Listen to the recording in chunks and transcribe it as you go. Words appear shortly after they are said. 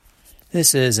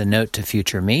This is a note to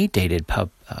future me, dated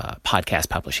podcast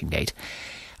publishing date.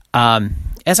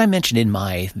 As I mentioned in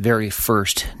my very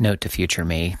first note to future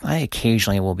me, I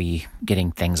occasionally will be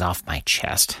getting things off my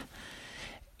chest.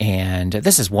 And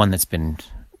this is one that's been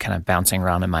kind of bouncing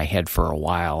around in my head for a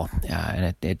while.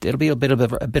 And it'll be a bit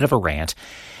of a rant.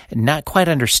 Not quite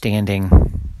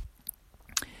understanding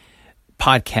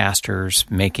podcasters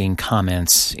making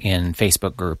comments in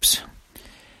Facebook groups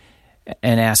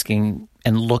and asking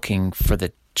and looking for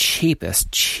the cheapest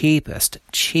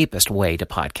way to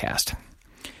podcast.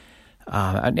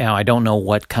 Now, I don't know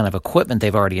what kind of equipment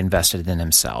they've already invested in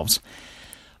themselves,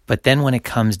 but then when it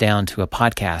comes down to a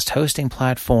podcast hosting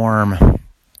platform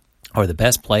or the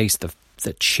best place, the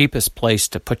cheapest place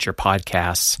to put your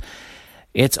podcasts,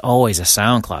 it's always a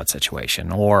SoundCloud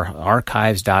situation or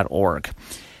archives.org.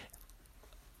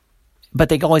 But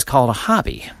they always call it a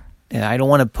hobby. I don't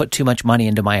want to put too much money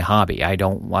into my hobby.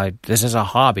 This is a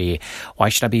hobby. Why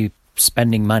should I be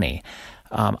spending money?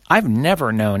 I've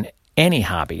never known any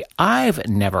hobby. I've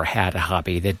never had a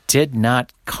hobby that did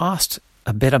not cost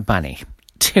a bit of money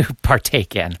to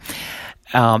partake in.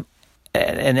 And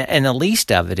the least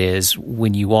of it is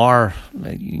when you are,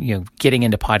 getting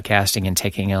into podcasting and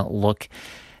taking a look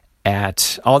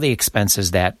at all the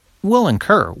expenses that will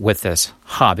incur with this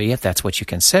hobby, if that's what you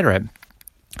consider it.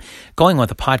 Going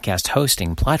with a podcast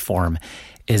hosting platform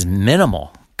is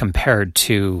minimal compared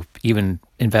to even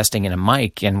investing in a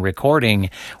mic and recording,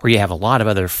 where you have a lot of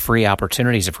other free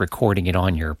opportunities of recording it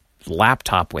on your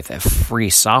laptop with a free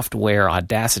software,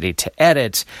 Audacity, to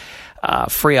edit,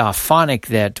 free Auphonic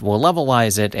that will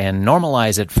levelize it and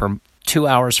normalize it for 2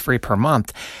 hours free per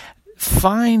month.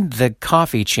 Find the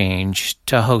coffee change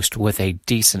to host with a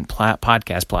decent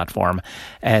podcast platform,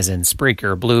 as in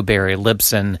Spreaker, Blueberry,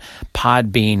 Libsyn,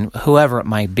 Podbean, whoever it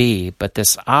might be. But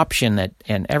this option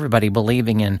and everybody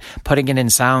believing in putting it in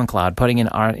SoundCloud, putting it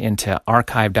into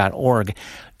archive.org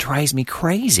drives me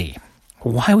crazy.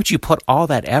 Why would you put all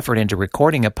that effort into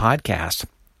recording a podcast?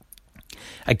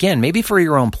 Again, maybe for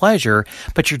your own pleasure,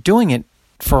 but you're doing it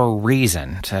for a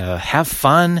reason, to have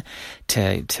fun,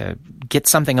 to get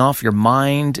something off your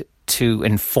mind, to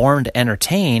inform, to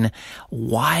entertain.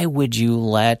 Why would you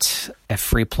let a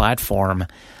free platform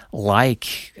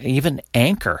like even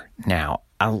Anchor now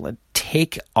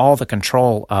take all the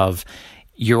control of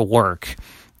your work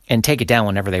and take it down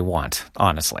whenever they want,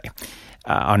 honestly?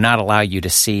 Or not allow you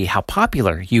to see how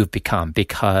popular you've become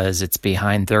because it's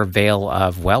behind their veil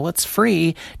of, well, it's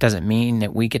free, doesn't mean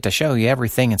that we get to show you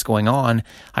everything that's going on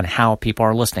how people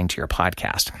are listening to your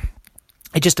podcast.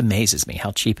 It just amazes me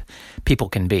how cheap people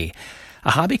can be.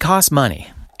 A hobby costs money,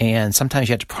 and sometimes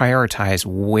you have to prioritize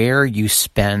where you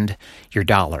spend your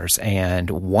dollars.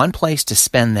 And one place to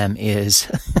spend them is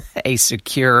a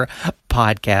secure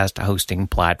podcast hosting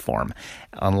platform.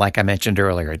 Like I mentioned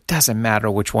earlier, it doesn't matter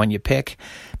which one you pick,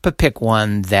 but pick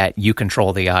one that you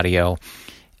control the audio,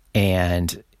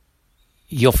 and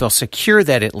you'll feel secure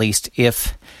that at least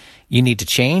if you need to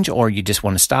change or you just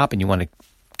want to stop and you want to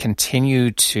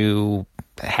continue to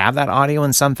have that audio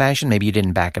in some fashion, maybe you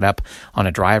didn't back it up on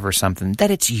a drive or something,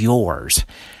 that it's yours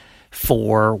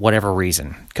for whatever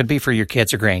reason. Could be for your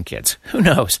kids or grandkids. Who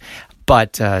knows?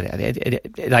 But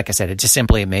like I said, it just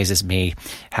simply amazes me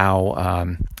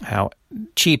how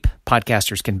cheap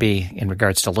podcasters can be in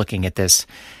regards to looking at this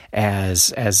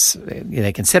as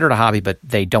they consider it a hobby, but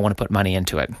they don't want to put money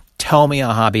into it. Tell me a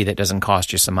hobby that doesn't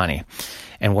cost you some money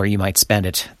and where you might spend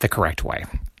it the correct way.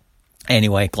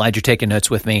 Anyway, glad you're taking notes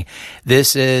with me.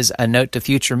 This is a note to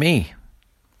future me.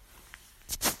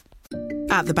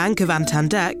 At the Bank of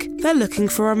Antandek, they're looking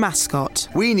for a mascot.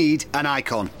 We need an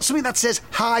icon. Something that says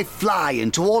high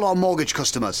flying to all our mortgage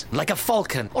customers. Like a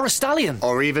falcon or a stallion.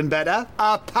 Or even better,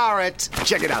 a parrot.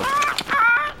 Check it out.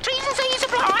 Trees and seas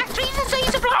supply. Trees and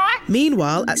seas supply.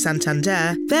 Meanwhile, at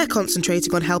Santander, they're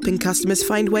concentrating on helping customers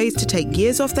find ways to take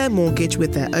years off their mortgage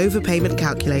with their overpayment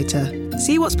calculator.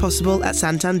 See what's possible at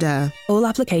Santander. All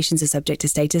applications are subject to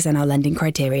status and our lending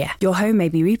criteria. Your home may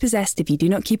be repossessed if you do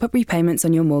not keep up repayments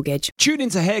on your mortgage. Tune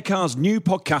into Haycar's new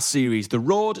podcast series, The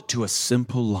Road to a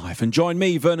Simple Life, and join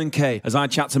me, Vernon Kay, as I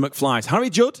chat to McFly's Harry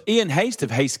Judd, Ian Haste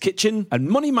of Haste Kitchen, and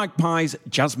Money Magpie's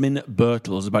Jasmine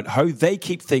Birtles about how they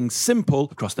keep things simple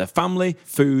across their family,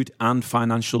 food, and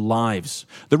financial lives.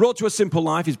 The Road to a Simple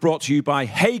Life is brought to you by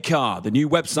Haycar, the new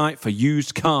website for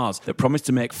used cars that promise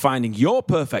to make finding your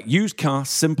perfect used car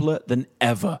simpler than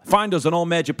ever. Find us on all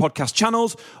major podcast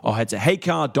channels or head to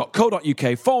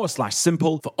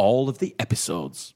haycar.co.uk/simple for all of the episodes.